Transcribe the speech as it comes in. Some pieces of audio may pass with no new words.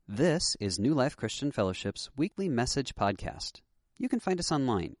This is New Life Christian Fellowship's weekly message podcast. You can find us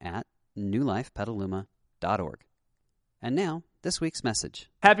online at newlifepetaluma.org. And now, this week's message.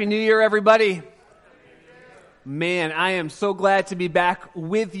 Happy New Year, everybody. Man, I am so glad to be back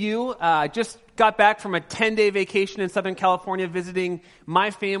with you. Just got back from a 10-day vacation in Southern California visiting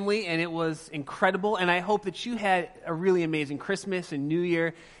my family, and it was incredible. And I hope that you had a really amazing Christmas and New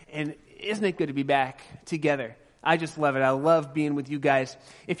Year. And isn't it good to be back together? I just love it. I love being with you guys.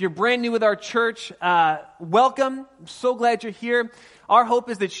 If you're brand new with our church, welcome. I'm so glad you're here. Our hope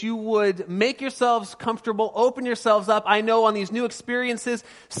is that you would make yourselves comfortable, open yourselves up. I know on these new experiences,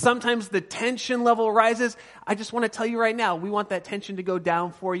 sometimes the tension level rises. I just want to tell you right now, we want that tension to go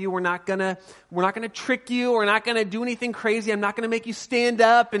down for you. We're not gonna trick you. We're not gonna do anything crazy. I'm not gonna make you stand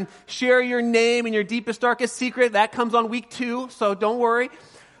up and share your name and your deepest, darkest secret. That comes on week 2, so don't worry.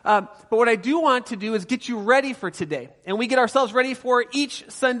 But what I do want to do is get you ready for today. And we get ourselves ready for each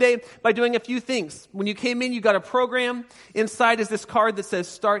Sunday by doing a few things. When you came in, you got a program. Inside is this card that says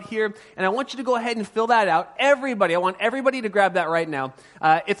Start Here. And I want you to go ahead and fill that out. I want everybody to grab that right now.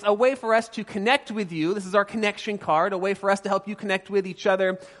 It's a way for us to connect with you. This is our connection card, a way for us to help you connect with each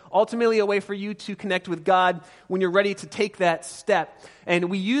other. Ultimately, a way for you to connect with God when you're ready to take that step. And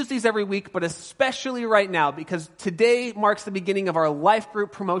we use these every week, but especially right now, because today marks the beginning of our Life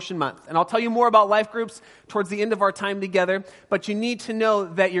Group Promotion Month. And I'll tell you more about life groups towards the end of our time together, but you need to know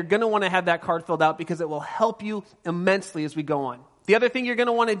that you're going to want to have that card filled out because it will help you immensely as we go on. The other thing you're going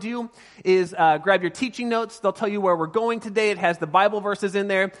to want to do is grab your teaching notes. They'll tell you where we're going today. It has the Bible verses in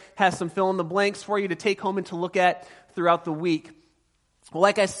there, has some fill in the blanks for you to take home and to look at throughout the week. Well,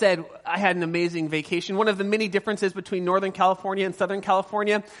 like I said, I had an amazing vacation. One of the many differences between Northern California and Southern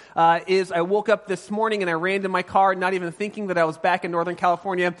California is I woke up this morning and I ran to my car, not even thinking that I was back in Northern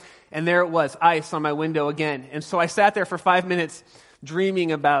California, and there it was, ice on my window again. And so I sat there for 5 minutes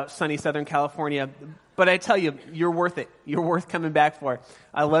dreaming about sunny Southern California. But I tell you, you're worth it. You're worth coming back for.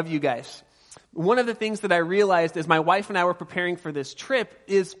 I love you guys. One of the things that I realized as my wife and I were preparing for this trip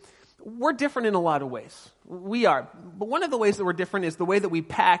is we're different in a lot of ways. We are. But one of the ways that we're different is the way that we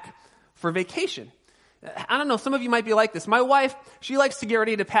pack for vacation. I don't know, some of you might be like this. My wife, she likes to get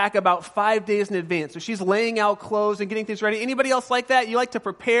ready to pack about 5 days in advance. So she's laying out clothes and getting things ready. Anybody else like that? You like to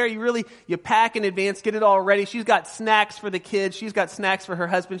prepare, you pack in advance, get it all ready. She's got snacks for the kids. She's got snacks for her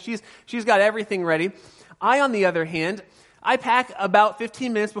husband. She's got everything ready. I, on the other hand, I pack about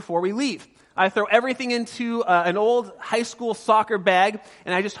 15 minutes before we leave. I throw everything into an old high school soccer bag,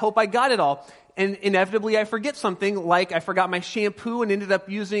 and I just hope I got it all. And inevitably, I forget something, like I forgot my shampoo and ended up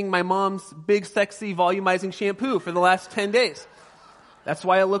using my mom's big, sexy, volumizing shampoo for the last 10 days. That's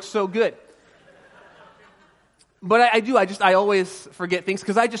why it looks so good. But I always forget things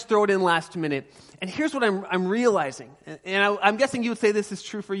because I just throw it in last minute. And here's what I'm realizing, and I'm guessing you would say this is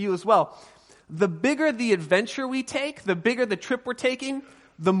true for you as well. The bigger the adventure we take, the bigger the trip we're taking,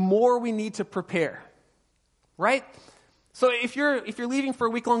 the more we need to prepare, right? So if you're leaving for a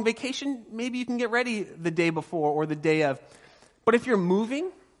week-long vacation, maybe you can get ready the day before or the day of. But if you're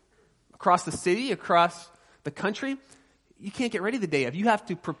moving across the city, across the country, you can't get ready the day of. You have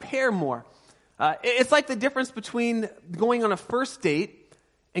to prepare more. It's like the difference between going on a first date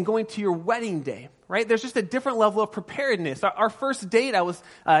and going to your wedding day, right? There's just a different level of preparedness. Our first date, I was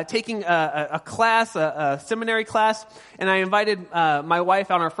taking a class, a seminary class, and I invited my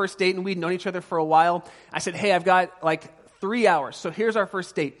wife on our first date, and we'd known each other for a while. I said, hey, I've got like 3 hours, so here's our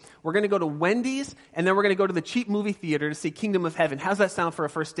first date. We're going to go to Wendy's, and then we're going to go to the cheap movie theater to see Kingdom of Heaven. How's that sound for a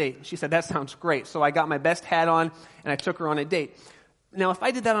first date? And she said, that sounds great. So I got my best hat on, and I took her on a date. Now, if I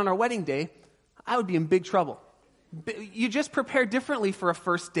did that on our wedding day, I would be in big trouble. You just prepare differently for a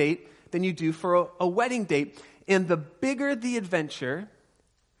first date than you do for a wedding date. And the bigger the adventure,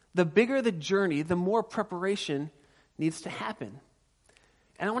 the bigger the journey, the more preparation needs to happen.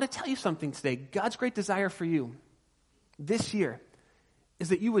 And I want to tell you something today. God's great desire for you this year is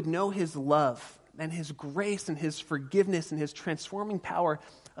that you would know His love and His grace and His forgiveness and His transforming power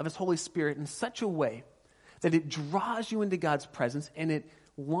of His Holy Spirit in such a way that it draws you into God's presence and it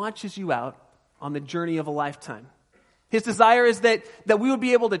launches you out on the journey of a lifetime. His desire is that we would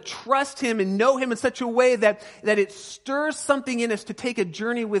be able to trust Him and know Him in such a way that it stirs something in us to take a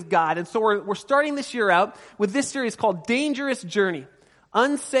journey with God. And so we're starting this year out with this series called Dangerous Journey.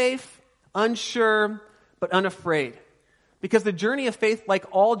 Unsafe, unsure, but unafraid. Because the journey of faith, like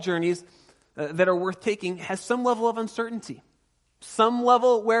all journeys that are worth taking, has some level of uncertainty. Some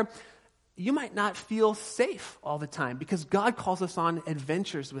level where you might not feel safe all the time because God calls us on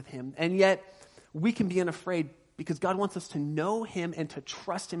adventures with Him. And yet we can be unafraid because God wants us to know Him and to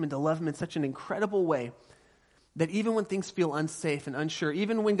trust Him and to love Him in such an incredible way That even when things feel unsafe and unsure,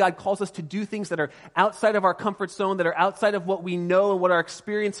 even when God calls us to do things that are outside of our comfort zone, that are outside of what we know and what our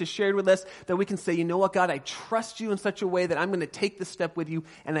experience has shared with us, that we can say, you know what, God, I trust you in such a way that I'm going to take this step with you,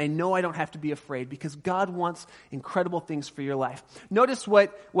 and I know I don't have to be afraid because God wants incredible things for your life. Notice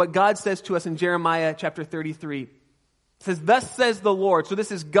what God says to us in Jeremiah chapter 33. It says, thus says the Lord. So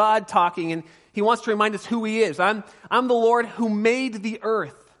this is God talking, and he wants to remind us who he is. I'm the Lord who made the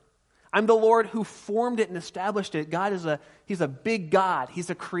earth. I'm the Lord who formed it and established it. He's a big God. He's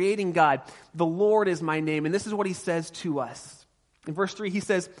a creating God. The Lord is my name. And this is what he says to us. In verse 3, he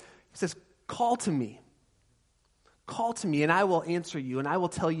says, call to me. Call to me, and I will answer you, and I will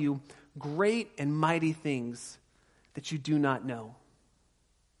tell you great and mighty things that you do not know.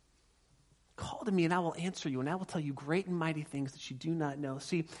 Call to me, and I will answer you, and I will tell you great and mighty things that you do not know.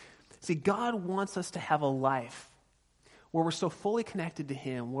 See, God wants us to have a life where we're so fully connected to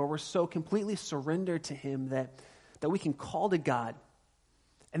him, where we're so completely surrendered to him that we can call to God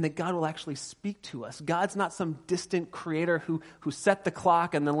and that God will actually speak to us. God's not some distant creator who set the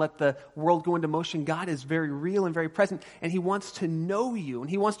clock and then let the world go into motion. God is very real and very present, and he wants to know you, and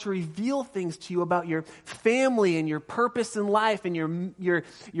he wants to reveal things to you about your family and your purpose in life and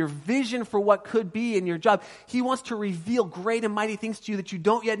your vision for what could be in your job. He wants to reveal great and mighty things to you that you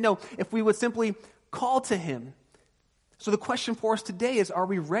don't yet know if we would simply call to him. So the question for us today is, are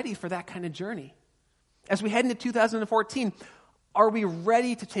we ready for that kind of journey? As we head into 2014, are we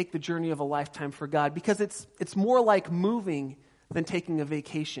ready to take the journey of a lifetime for God? Because it's more like moving than taking a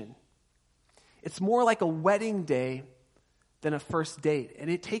vacation. It's more like a wedding day than a first date. And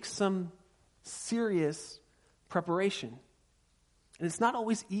it takes some serious preparation. And it's not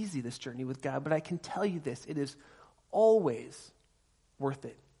always easy, this journey with God, but I can tell you this, it is always worth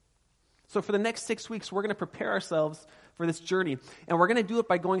it. So for the next 6 weeks, we're going to prepare ourselves for this journey. And we're going to do it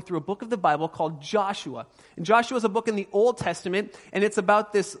by going through a book of the Bible called Joshua. And Joshua is a book in the Old Testament, and it's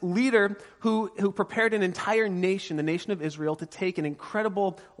about this leader who prepared an entire nation, the nation of Israel, to take an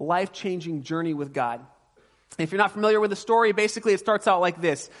incredible, life-changing journey with God. If you're not familiar with the story, basically it starts out like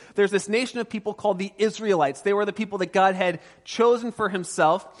this. There's this nation of people called the Israelites. They were the people that God had chosen for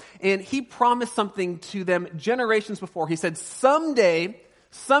himself, and he promised something to them generations before. He said, someday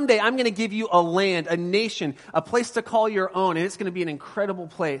I'm going to give you a land, a nation, a place to call your own, and it's going to be an incredible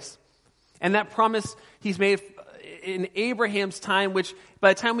place. And that promise he's made in Abraham's time, which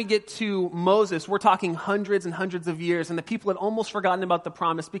by the time we get to Moses, we're talking hundreds and hundreds of years, and the people had almost forgotten about the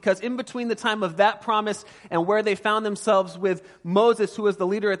promise, because in between the time of that promise and where they found themselves with Moses, who was the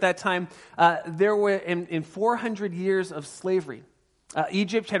leader at that time, there were in 400 years of slavery.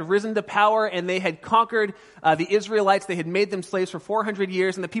 Egypt had risen to power, and they had conquered the Israelites. They had made them slaves for 400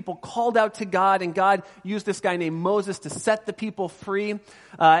 years, and the people called out to God, and God used this guy named Moses to set the people free.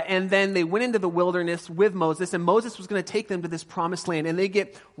 And then they went into the wilderness with Moses, and Moses was going to take them to this promised land, and they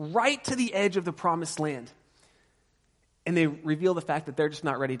get right to the edge of the promised land. And they reveal the fact that they're just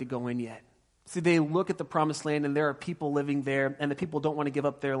not ready to go in yet. See, they look at the promised land, and there are people living there, and the people don't want to give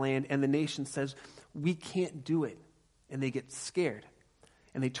up their land, and the nation says, we can't do it. And they get scared.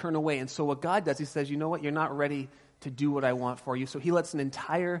 And they turn away. And so what God does, he says, you know what? You're not ready to do what I want for you. So he lets an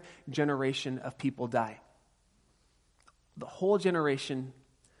entire generation of people die. The whole generation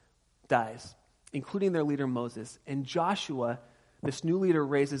dies, including their leader Moses. And Joshua, this new leader,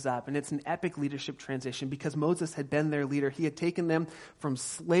 raises up. And it's an epic leadership transition because Moses had been their leader. He had taken them from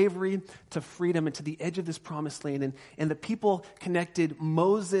slavery to freedom and to the edge of this promised land. And the people connected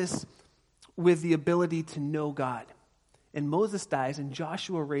Moses with the ability to know God. And Moses dies, and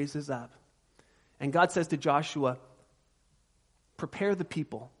Joshua raises up. And God says to Joshua, prepare the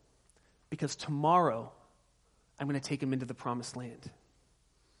people, because tomorrow I'm going to take them into the promised land.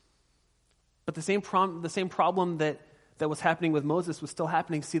 But the same problem that was happening with Moses was still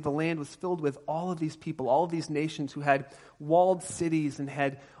happening. See, the land was filled with all of these people, all of these nations who had walled cities and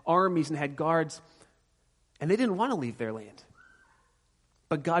had armies and had guards, and they didn't want to leave their land.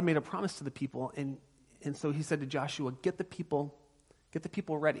 But God made a promise to the people, and so he said to Joshua, get the people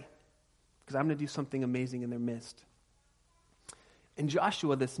ready, because I'm going to do something amazing in their midst. And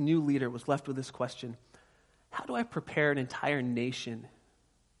Joshua, this new leader, was left with this question: how do I prepare an entire nation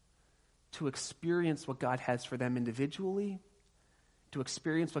to experience what God has for them individually, to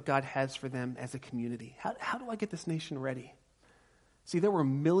experience what God has for them as a community? How do I get this nation ready? See, there were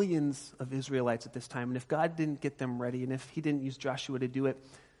millions of Israelites at this time, and if God didn't get them ready, and if he didn't use Joshua to do it,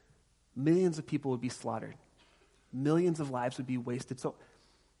 millions of people would be slaughtered. Millions of lives would be wasted. So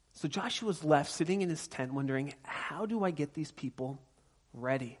Joshua's left sitting in his tent wondering, how do I get these people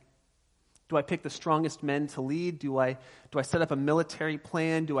ready? Do I pick the strongest men to lead? Do I set up a military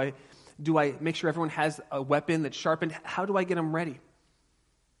plan? Do Do I make sure everyone has a weapon that's sharpened? How do I get them ready?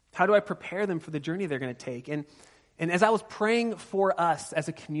 How do I prepare them for the journey they're going to take? And as I was praying for us as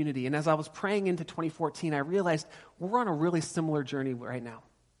a community, and as I was praying into 2014, I realized we're on a really similar journey right now.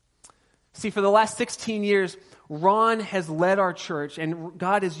 See, for the last 16 years, Ron has led our church, and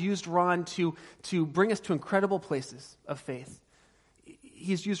God has used Ron to bring us to incredible places of faith.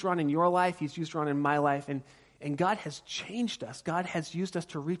 He's used Ron in your life, he's used Ron in my life, and God has changed us. God has used us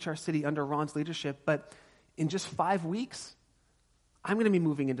to reach our city under Ron's leadership. But in just 5 weeks, I'm going to be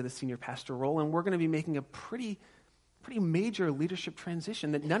moving into the senior pastor role, and we're going to be making a pretty major leadership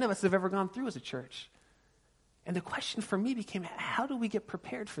transition that none of us have ever gone through as a church. And the question for me became, how do we get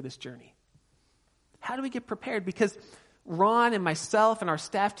prepared for this journey? How do we get prepared? Because Ron and myself and our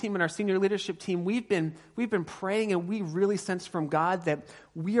staff team and our senior leadership team, we've been praying, and we really sense from God that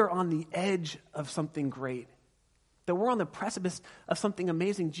we are on the edge of something great, that we're on the precipice of something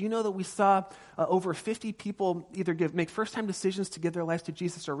amazing. Do you know that we saw over 50 people either make first-time decisions to give their lives to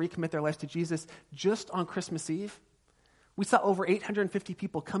Jesus or recommit their lives to Jesus just on Christmas Eve? We saw over 850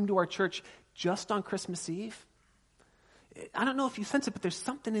 people come to our church just on Christmas Eve. I don't know if you sense it, but there's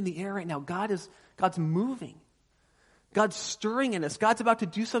something in the air right now. God's moving. God's stirring in us. God's about to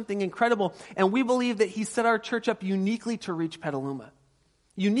do something incredible. And we believe that he set our church up uniquely to reach Petaluma.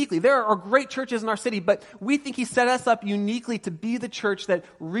 Uniquely. There are great churches in our city, but we think he set us up uniquely to be the church that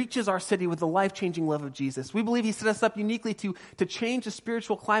reaches our city with the life-changing love of Jesus. We believe he set us up uniquely to change the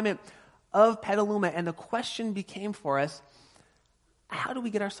spiritual climate of Petaluma. And the question became for us, how do we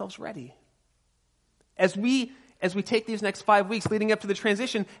get ourselves ready? As we take these next 5 weeks leading up to the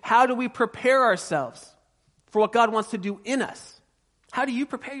transition, how do we prepare ourselves for what God wants to do in us? How do you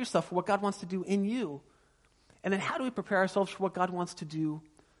prepare yourself for what God wants to do in you? And then how do we prepare ourselves for what God wants to do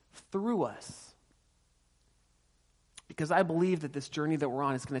through us? Because I believe that this journey that we're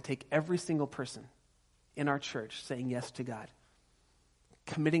on is going to take every single person in our church saying yes to God,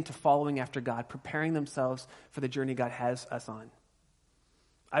 committing to following after God, preparing themselves for the journey God has us on.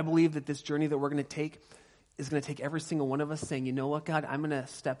 I believe that this journey that we're going to take is going to take every single one of us saying, you know what, God, I'm going to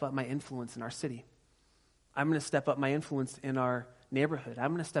step up my influence in our city. I'm going to step up my influence in our neighborhood.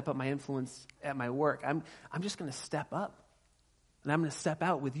 I'm going to step up my influence at my work. I'm just going to step up. And I'm going to step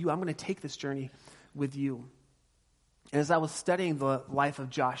out with you. I'm going to take this journey with you. And as I was studying the life of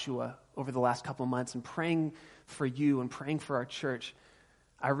Joshua over the last couple of months and praying for you and praying for our church,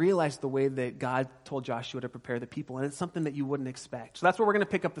 I realized the way that God told Joshua to prepare the people, and it's something that you wouldn't expect. So that's where we're going to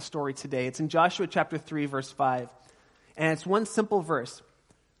pick up the story today. It's in Joshua chapter 3, verse 5. And it's one simple verse.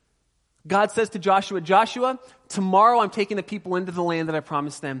 God says to Joshua, Joshua, tomorrow I'm taking the people into the land that I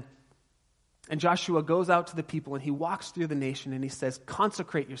promised them. And Joshua goes out to the people and he walks through the nation and he says,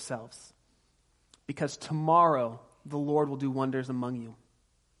 consecrate yourselves, because tomorrow the Lord will do wonders among you.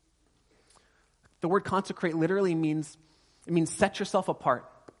 The word consecrate literally means set yourself apart.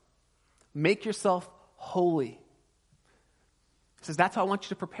 Make yourself holy. It says that's how I want you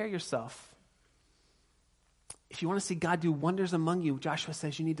to prepare yourself. If you want to see God do wonders among you, Joshua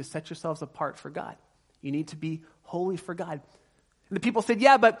says you need to set yourselves apart for God. You need to be holy for God. And the people said,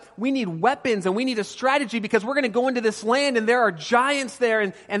 yeah, but we need weapons and we need a strategy because we're going to go into this land and there are giants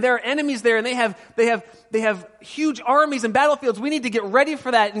there and there are enemies there and they have huge armies and battlefields. We need to get ready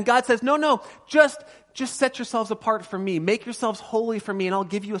for that. And God says, no, just set yourselves apart for me. Make yourselves holy for me and I'll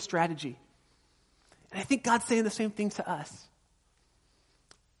give you a strategy. And I think God's saying the same thing to us.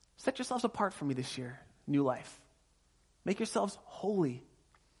 Set yourselves apart for me this year, New Life. Make yourselves holy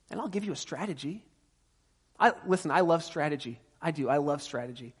and I'll give you a strategy. I love strategy. I do. I love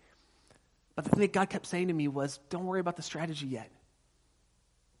strategy. But the thing that God kept saying to me was, don't worry about the strategy yet.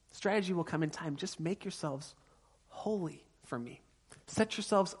 Strategy will come in time. Just make yourselves holy for me. Set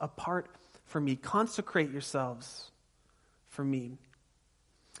yourselves apart for me. Consecrate yourselves for me.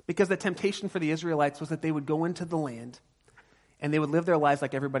 Because the temptation for the Israelites was that they would go into the land and they would live their lives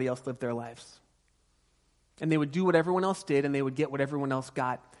like everybody else lived their lives. And they would do what everyone else did and they would get what everyone else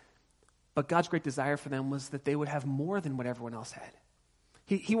got. But God's great desire for them was that they would have more than what everyone else had.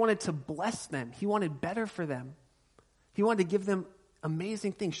 He wanted to bless them. He wanted better for them. He wanted to give them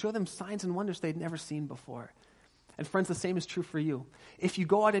amazing things, show them signs and wonders they'd never seen before. And friends, the same is true for you. If you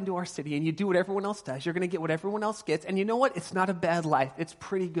go out into our city and you do what everyone else does, you're going to get what everyone else gets. And you know what? It's not a bad life. It's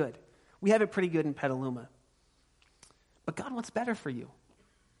pretty good. We have it pretty good in Petaluma. But God wants better for you.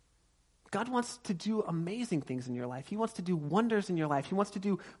 God wants to do amazing things in your life. He wants to do wonders in your life. He wants to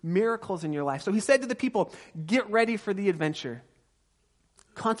do miracles in your life. So he said to the people, get ready for the adventure.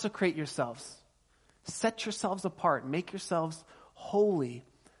 Consecrate yourselves. Set yourselves apart. Make yourselves holy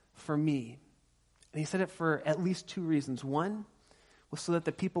for me. And he said it for at least two reasons. One was so that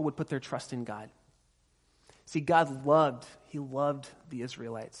the people would put their trust in God. See, God loved the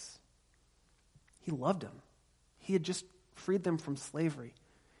Israelites. He loved them. He had just freed them from slavery.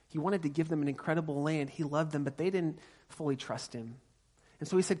 He wanted to give them an incredible land. He loved them, but they didn't fully trust him. And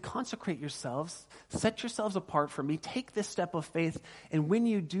so he said, consecrate yourselves, set yourselves apart for me, take this step of faith, and when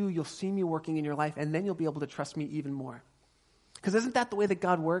you do, you'll see me working in your life, and then you'll be able to trust me even more. Because isn't that the way that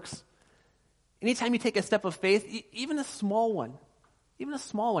God works? Anytime you take a step of faith, even a small one,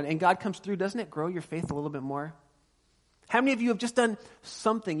 and God comes through, doesn't it grow your faith a little bit more? How many of you have just done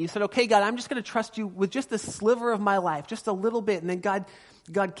something? You said, okay, God, I'm just going to trust you with just a sliver of my life, just a little bit, and then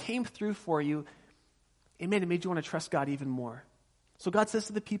God came through for you. Amen. It made you want to trust God even more. So God says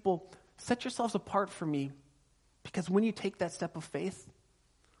to the people, set yourselves apart for me, because when you take that step of faith,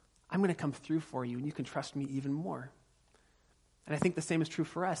 I'm going to come through for you, and you can trust me even more. And I think the same is true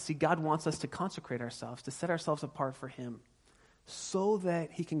for us. See, God wants us to consecrate ourselves, to set ourselves apart for him, so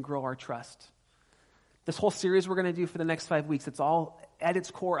that he can grow our trust. This whole series we're going to do for the next 5 weeks, it's all at its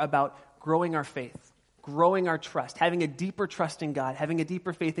core about growing our faith, growing our trust, having a deeper trust in God, having a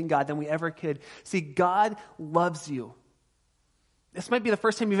deeper faith in God than we ever could. See, God loves you. This might be the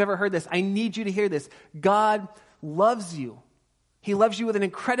first time you've ever heard this. I need you to hear this. God loves you. He loves you with an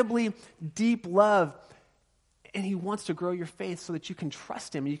incredibly deep love. And he wants to grow your faith so that you can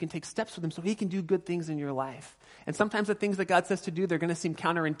trust him and you can take steps with him so he can do good things in your life. And sometimes the things that God says to do, they're going to seem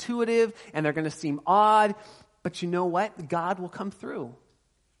counterintuitive and they're going to seem odd. But you know what? God will come through.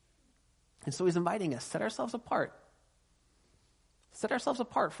 And so he's inviting us, set ourselves apart. Set ourselves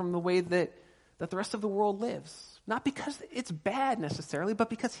apart from the way that the rest of the world lives. Not because it's bad necessarily, but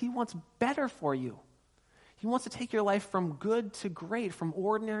because he wants better for you. He wants to take your life from good to great, from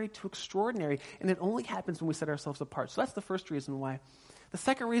ordinary to extraordinary. And it only happens when we set ourselves apart. So that's the first reason why. The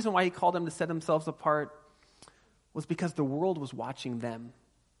second reason why he called them to set themselves apart was because the world was watching them.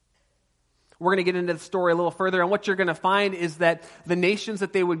 We're going to get into the story a little further, and what you're going to find is that the nations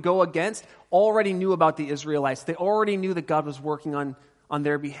that they would go against already knew about the Israelites. They already knew that God was working on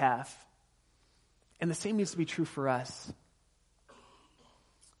their behalf. And the same needs to be true for us.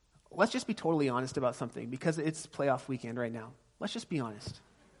 Let's just be totally honest about something, because it's playoff weekend right now. Let's just be honest.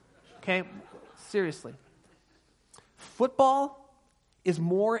 Okay? Seriously. Football is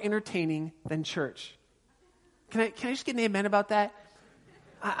more entertaining than church. Can I just get an amen about that?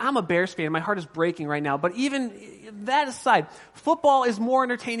 I'm a Bears fan. My heart is breaking right now. But even that aside, football is more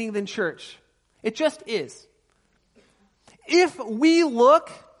entertaining than church. It just is. If we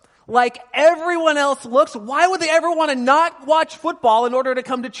look like everyone else looks, why would they ever want to not watch football in order to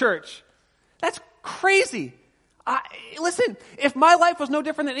come to church? That's crazy. Listen, if my life was no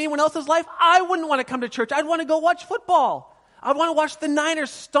different than anyone else's life, I wouldn't want to come to church. I'd want to go watch football. I'd want to watch the Niners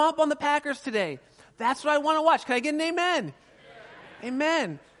stomp on the Packers today. That's what I want to watch. Can I get an amen?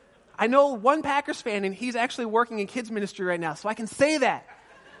 Amen. I know one Packers fan, and he's actually working in kids ministry right now, so I can say that.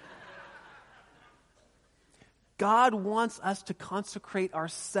 God wants us to consecrate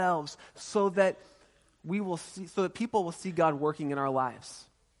ourselves so that people will see God working in our lives.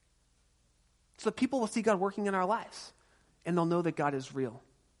 So that people will see God working in our lives, and they'll know that God is real.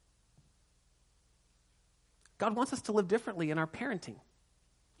 God wants us to live differently in our parenting.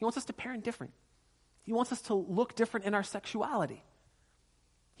 He wants us to parent different. He wants us to look different in our sexuality.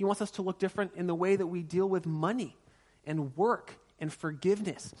 He wants us to look different in the way that we deal with money and work and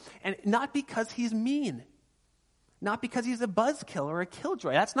forgiveness. And not because he's mean. Not because he's a buzzkill or a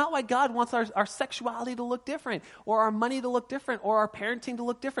killjoy. That's not why God wants our sexuality to look different, or our money to look different, or our parenting to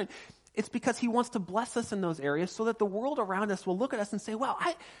look different. It's because he wants to bless us in those areas so that the world around us will look at us and say, wow,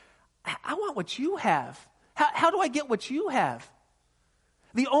 I want what you have. How do I get what you have?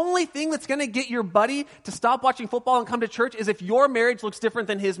 The only thing that's going to get your buddy to stop watching football and come to church is if your marriage looks different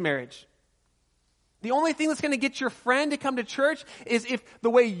than his marriage. The only thing that's going to get your friend to come to church is if the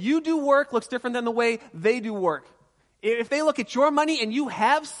way you do work looks different than the way they do work. If they look at your money and you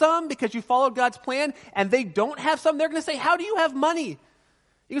have some because you followed God's plan and they don't have some, they're going to say, how do you have money?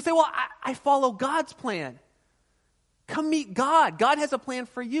 You can say, well, I follow God's plan. Come meet God. God has a plan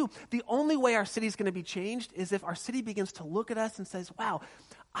for you. The only way our city is going to be changed is if our city begins to look at us and says, wow,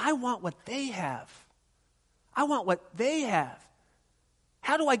 I want what they have. I want what they have.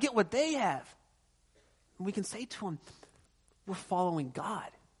 How do I get what they have? And we can say to them, we're following God.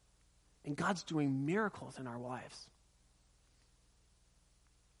 And God's doing miracles in our lives.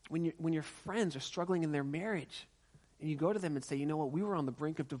 When your friends are struggling in their marriage, and you go to them and say, you know what, we were on the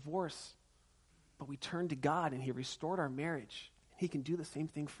brink of divorce, but we turned to God and he restored our marriage. He can do the same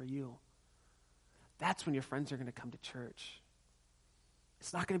thing for you. That's when your friends are going to come to church.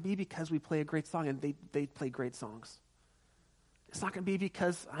 It's not going to be because we play a great song, and they play great songs. It's not going to be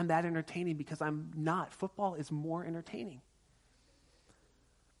because I'm that entertaining, because I'm not. Football is more entertaining.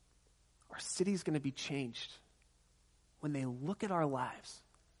 Our city's going to be changed when they look at our lives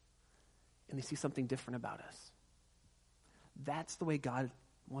and they see something different about us. That's the way God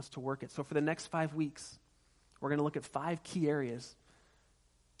wants to work it. So for the next 5 weeks, we're going to look at 5 key areas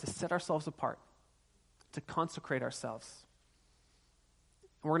to set ourselves apart, to consecrate ourselves.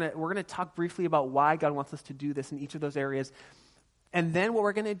 And we're going to talk briefly about why God wants us to do this in each of those areas. And then what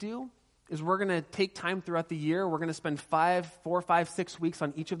we're going to do is we're going to take time throughout the year. We're going to spend 4, 5, 6 weeks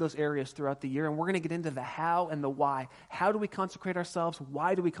on each of those areas throughout the year, and we're going to get into the how and the why. How do we consecrate ourselves?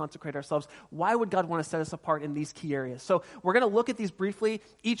 Why do we consecrate ourselves? Why would God want to set us apart in these key areas? So we're going to look at these briefly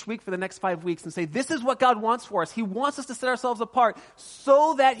each week for the next 5 weeks and say, this is what God wants for us. He wants us to set ourselves apart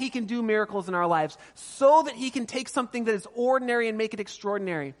so that he can do miracles in our lives, so that he can take something that is ordinary and make it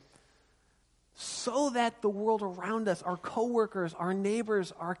extraordinary, so that the world around us, our coworkers, our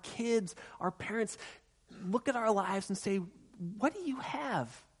neighbors, our kids, our parents, look at our lives and say, what do you have?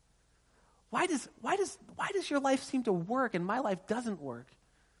 Why does your life seem to work and my life doesn't work?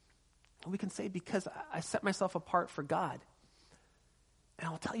 And we can say, because I set myself apart for God. And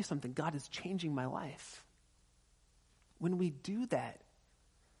I'll tell you something, God is changing my life. When we do that,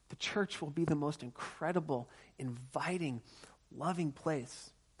 the church will be the most incredible, inviting, loving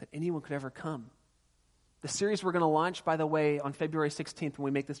place that anyone could ever come. The series we're going to launch, by the way, on February 16th when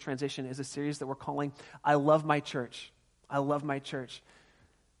we make this transition, is a series that we're calling I Love My Church. I love my church.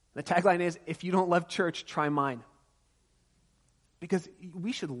 The tagline is, if you don't love church, try mine. Because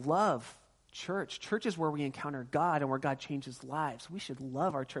we should love church. Church is where we encounter God and where God changes lives. We should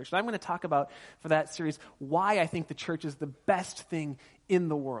love our church. And I'm going to talk about, for that series, why I think the church is the best thing in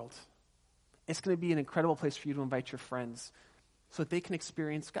the world. It's going to be an incredible place for you to invite your friends so that they can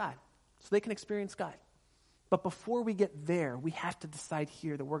experience God. But before we get there, we have to decide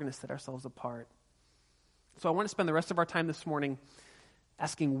here that we're going to set ourselves apart. So I want to spend the rest of our time this morning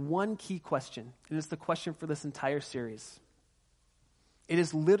asking one key question, and it's the question for this entire series. It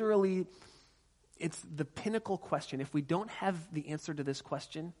is literally, it's the pinnacle question. If we don't have the answer to this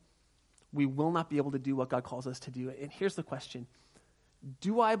question, we will not be able to do what God calls us to do. And here's the question.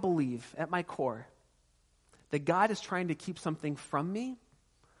 Do I believe at my core that God is trying to keep something from me,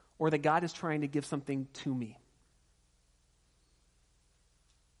 or that God is trying to give something to me?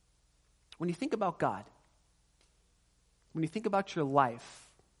 When you think about God, when you think about your life,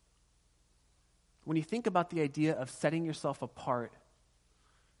 when you think about the idea of setting yourself apart,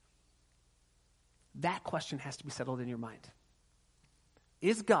 that question has to be settled in your mind.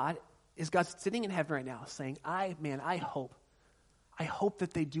 Is God sitting in heaven right now saying, I hope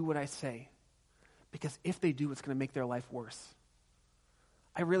that they do what I say, because if they do, it's going to make their life worse.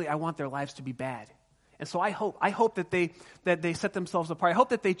 I want their lives to be bad. And so I hope that they set themselves apart. I hope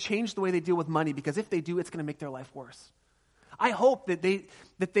that they change the way they deal with money, because if they do, it's going to make their life worse. I hope that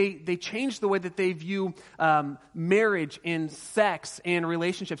they change the way that they view marriage and sex and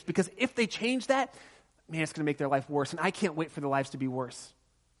relationships, because if they change that, man, it's going to make their life worse. And I can't wait for their lives to be worse.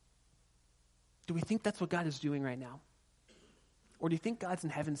 Do we think that's what God is doing right now? Or do you think God's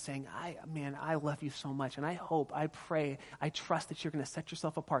in heaven saying, I love you so much, and I hope, I pray, I trust that you're going to set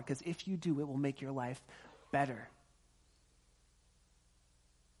yourself apart, because if you do, it will make your life better.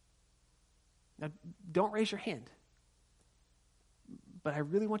 Now, don't raise your hand, but I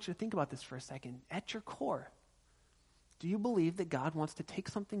really want you to think about this for a second. At your core, do you believe that God wants to take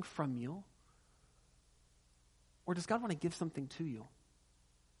something from you, or does God want to give something to you?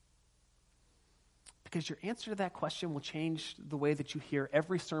 Because your answer to that question will change the way that you hear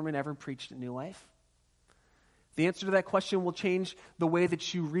every sermon ever preached at New Life. The answer to that question will change the way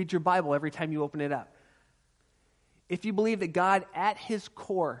that you read your Bible every time you open it up. If you believe that God, at his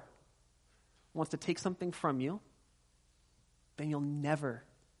core, wants to take something from you, then you'll never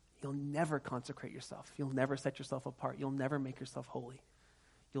consecrate yourself. You'll never set yourself apart. You'll never make yourself holy.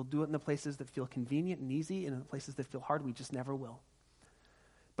 You'll do it in the places that feel convenient and easy, and in the places that feel hard, we just never will.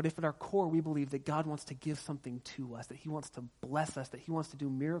 But if at our core we believe that God wants to give something to us, that he wants to bless us, that he wants to do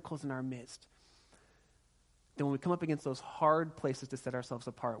miracles in our midst, then when we come up against those hard places to set ourselves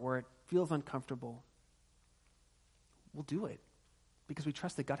apart, where it feels uncomfortable, we'll do it because we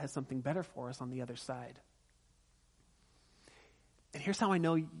trust that God has something better for us on the other side. And here's how I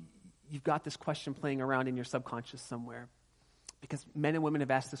know you've got this question playing around in your subconscious somewhere, because men and women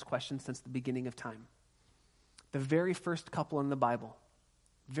have asked this question since the beginning of time. The very first couple in the Bible,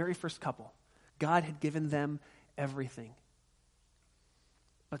 God had given them everything.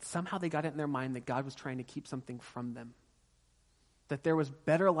 But somehow they got it in their mind that God was trying to keep something from them, that there was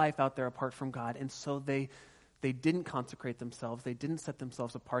better life out there apart from God, and so they They didn't consecrate themselves. They didn't set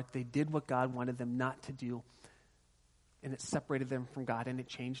themselves apart. They did what God wanted them not to do. And it separated them from God, and it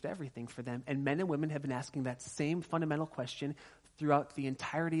changed everything for them. And men and women have been asking that same fundamental question throughout the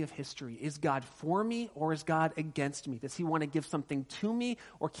entirety of history. Is God for me, or is God against me? Does he want to give something to me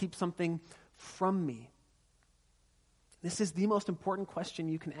or keep something from me? This is the most important question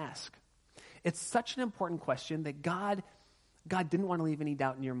you can ask. It's such an important question that God didn't want to leave any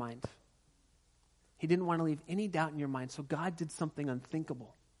doubt in your mind. He didn't want to leave any doubt in your mind, so God did something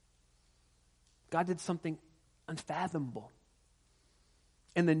unthinkable. God did something unfathomable.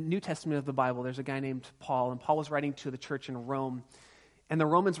 In the New Testament of the Bible, there's a guy named Paul, and Paul was writing to the church in Rome, and the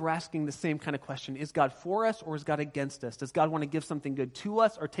Romans were asking the same kind of question. Is God for us, or is God against us? Does God want to give something good to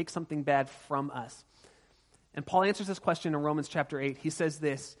us, or take something bad from us? And Paul answers this question in Romans chapter 8. He says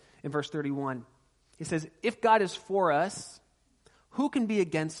this in verse 31. He says, if God is for us, who can be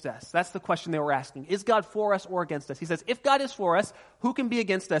against us? That's the question they were asking. Is God for us or against us? He says, if God is for us, who can be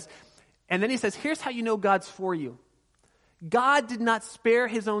against us? And then he says, here's how you know God's for you. God did not spare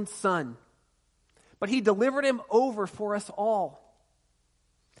his own son, but he delivered him over for us all.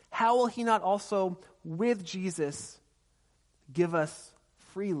 How will he not also, with Jesus, give us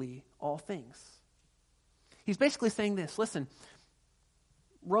freely all things? He's basically saying this. Listen,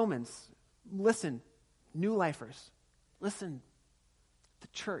 Romans, listen, New Lifers, listen, the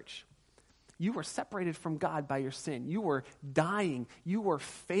church. You were separated from God by your sin. You were dying. You were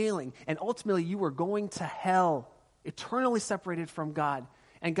failing. And ultimately, you were going to hell, eternally separated from God.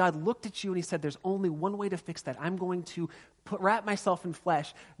 And God looked at you and he said, there's only one way to fix that. I'm going to wrap myself in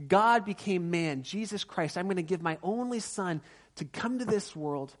flesh. God became man, Jesus Christ. I'm going to give my only son to come to this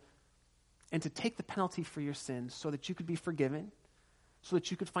world and to take the penalty for your sins so that you could be forgiven, so that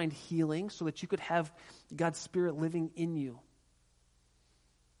you could find healing, so that you could have God's Spirit living in you.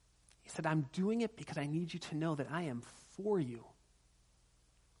 He said, I'm doing it because I need you to know that I am for you.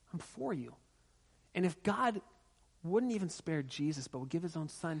 I'm for you. And if God wouldn't even spare Jesus but would give his own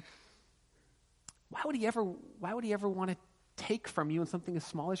son, why would he ever want to take from you in something as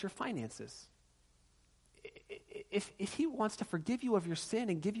small as your finances? If he wants to forgive you of your sin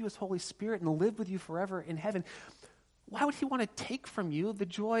and give you his Holy Spirit and live with you forever in heaven, why would he want to take from you the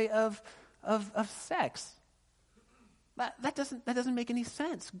joy of sex? That doesn't make any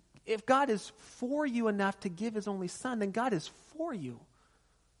sense. If God is for you enough to give his only son, then God is for you.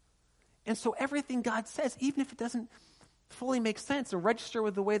 And so everything God says, even if it doesn't fully make sense and register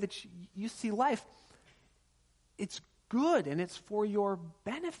with the way that you see life, it's good and it's for your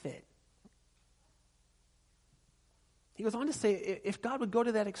benefit. He goes on to say, if God would go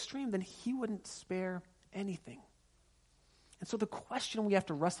to that extreme, then he wouldn't spare anything. And so the question we have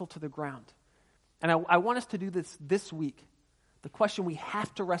to wrestle to the ground, and I want us to do this week, the question we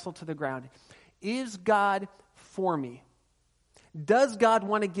have to wrestle to the ground, is God for me? Does God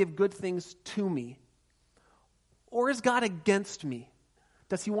want to give good things to me? Or is God against me?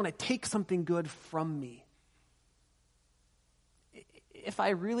 Does he want to take something good from me? If I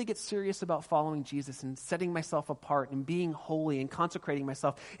really get serious about following Jesus and setting myself apart and being holy and consecrating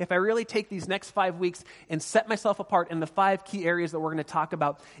myself, if I really take these next 5 weeks and set myself apart in the 5 key areas that we're going to talk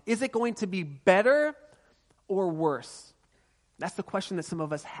about, is it going to be better or worse? That's the question that some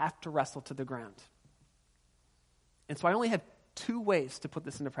of us have to wrestle to the ground. And so I only have 2 ways to put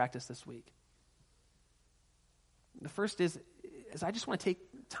this into practice this week. The first is I just want to take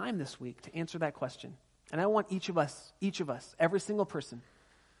time this week to answer that question. And I want each of us, every single person,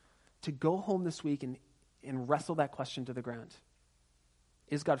 to go home this week and wrestle that question to the ground.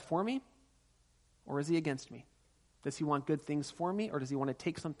 Is God for me, or is he against me? Does he want good things for me, or does he want to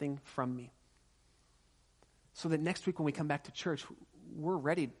take something from me? So that next week when we come back to church, we're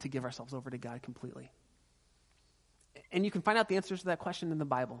ready to give ourselves over to God completely. And you can find out the answers to that question in the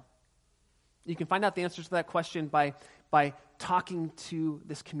Bible. You can find out the answers to that question by talking to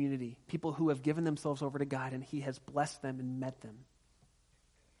this community, people who have given themselves over to God and he has blessed them and met them.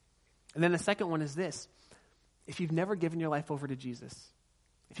 And then the second one is this. If you've never given your life over to Jesus,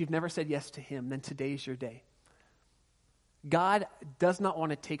 if you've never said yes to him, then today is your day. God does not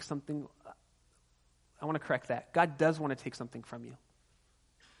want to take something. I want to correct that. God does want to take something from you.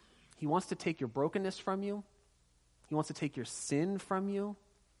 He wants to take your brokenness from you. He wants to take your sin from you.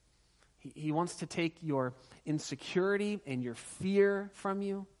 He wants to take your insecurity and your fear from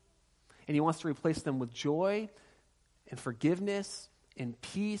you. And he wants to replace them with joy and forgiveness and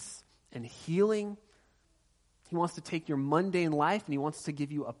peace and healing. He wants to take your mundane life and he wants to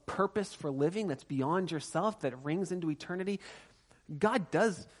give you a purpose for living that's beyond yourself, that rings into eternity.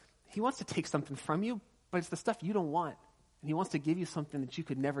 He wants to take something from you, but it's the stuff you don't want. And he wants to give you something that you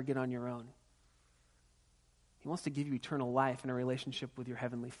could never get on your own. He wants to give you eternal life and a relationship with your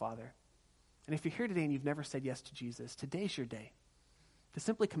Heavenly Father. And if you're here today and you've never said yes to Jesus, today's your day to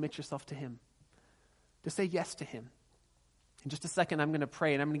simply commit yourself to Him, to say yes to Him. In just a second, I'm going to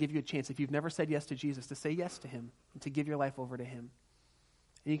pray, and I'm going to give you a chance, if you've never said yes to Jesus, to say yes to Him and to give your life over to Him.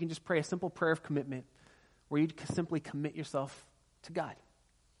 And you can just pray a simple prayer of commitment where you simply commit yourself to God.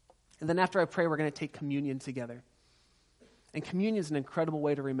 And then after I pray, we're going to take communion together. And communion is an incredible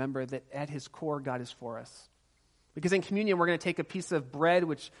way to remember that at His core, God is for us. Because in communion, we're going to take a piece of bread,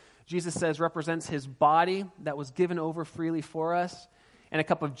 which Jesus says represents His body that was given over freely for us, and a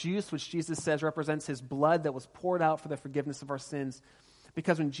cup of juice, which Jesus says represents His blood that was poured out for the forgiveness of our sins.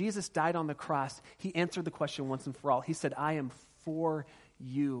 Because when Jesus died on the cross, He answered the question once and for all. He said, I am for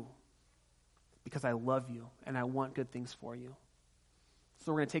you because I love you and I want good things for you.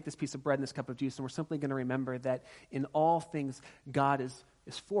 So we're going to take this piece of bread and this cup of juice, and we're simply going to remember that in all things, God is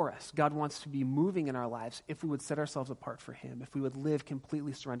for us. God wants to be moving in our lives if we would set ourselves apart for Him, if we would live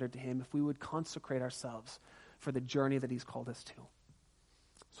completely surrendered to Him, if we would consecrate ourselves for the journey that He's called us to.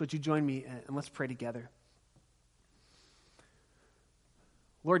 So would you join me and let's pray together.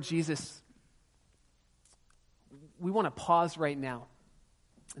 Lord Jesus, we want to pause right now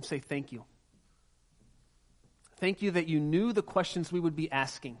and say thank you. Thank you that you knew the questions we would be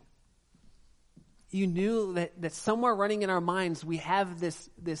asking. You knew that somewhere running in our minds we have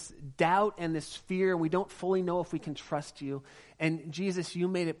this doubt and this fear, and we don't fully know if we can trust you. And Jesus, you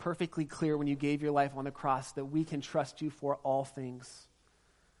made it perfectly clear when you gave your life on the cross that we can trust you for all things.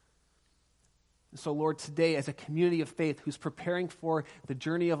 And so, Lord, today as a community of faith who's preparing for the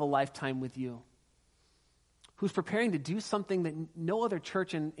journey of a lifetime with you, who's preparing to do something that no other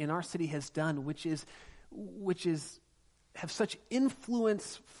church in our city has done, which is have such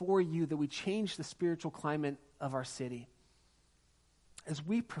influence for you that we change the spiritual climate of our city. As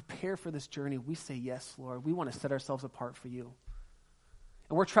we prepare for this journey, we say, yes, Lord, we want to set ourselves apart for you.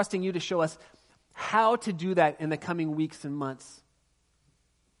 And we're trusting you to show us how to do that in the coming weeks and months.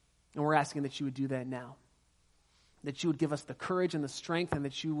 And we're asking that you would do that now. That you would give us the courage and the strength, and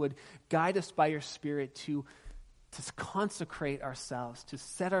that you would guide us by your Spirit to consecrate ourselves, to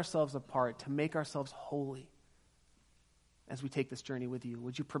set ourselves apart, to make ourselves holy as we take this journey with you.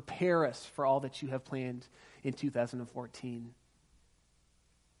 Would you prepare us for all that you have planned in 2014?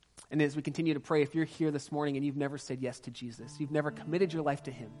 And as we continue to pray, if you're here this morning and you've never said yes to Jesus, you've never committed your life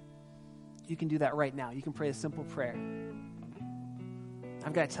to Him, you can do that right now. You can pray a simple prayer.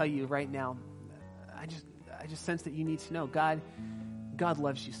 I've got to tell you right now, I just sense that you need to know God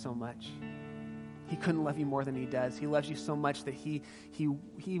loves you so much. He couldn't love you more than He does. He loves you so much that he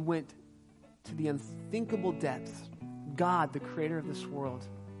went to the unthinkable depths. God, the creator of this world,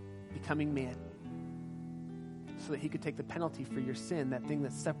 becoming man, so that He could take the penalty for your sin, that thing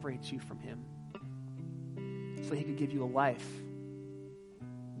that separates you from Him, so that He could give you a life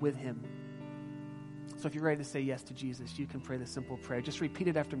with Him. So if you're ready to say yes to Jesus, you can pray this simple prayer. Just repeat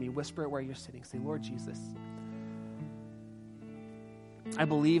it after me. Whisper it where you're sitting. Say, Lord Jesus, I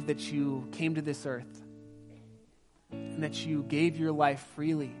believe that you came to this earth and that you gave your life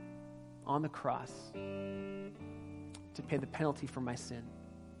freely on the cross to pay the penalty for my sin.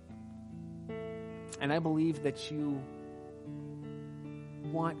 And I believe that you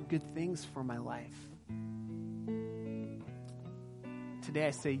want good things for my life. Today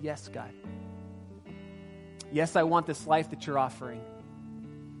I say, yes, God. Yes, I want this life that you're offering.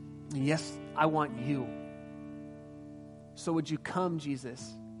 And yes, I want you. So would you come,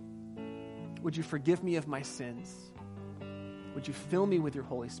 Jesus? Would you forgive me of my sins? Would you fill me with your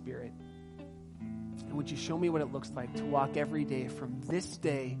Holy Spirit? And would you show me what it looks like to walk every day from this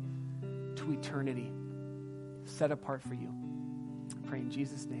day to eternity, set apart for you? I pray in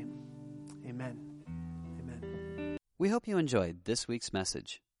Jesus' name. Amen. Amen. We hope you enjoyed this week's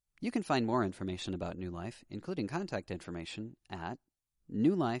message. You can find more information about New Life, including contact information, at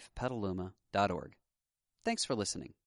newlifepetaluma.org. Thanks for listening.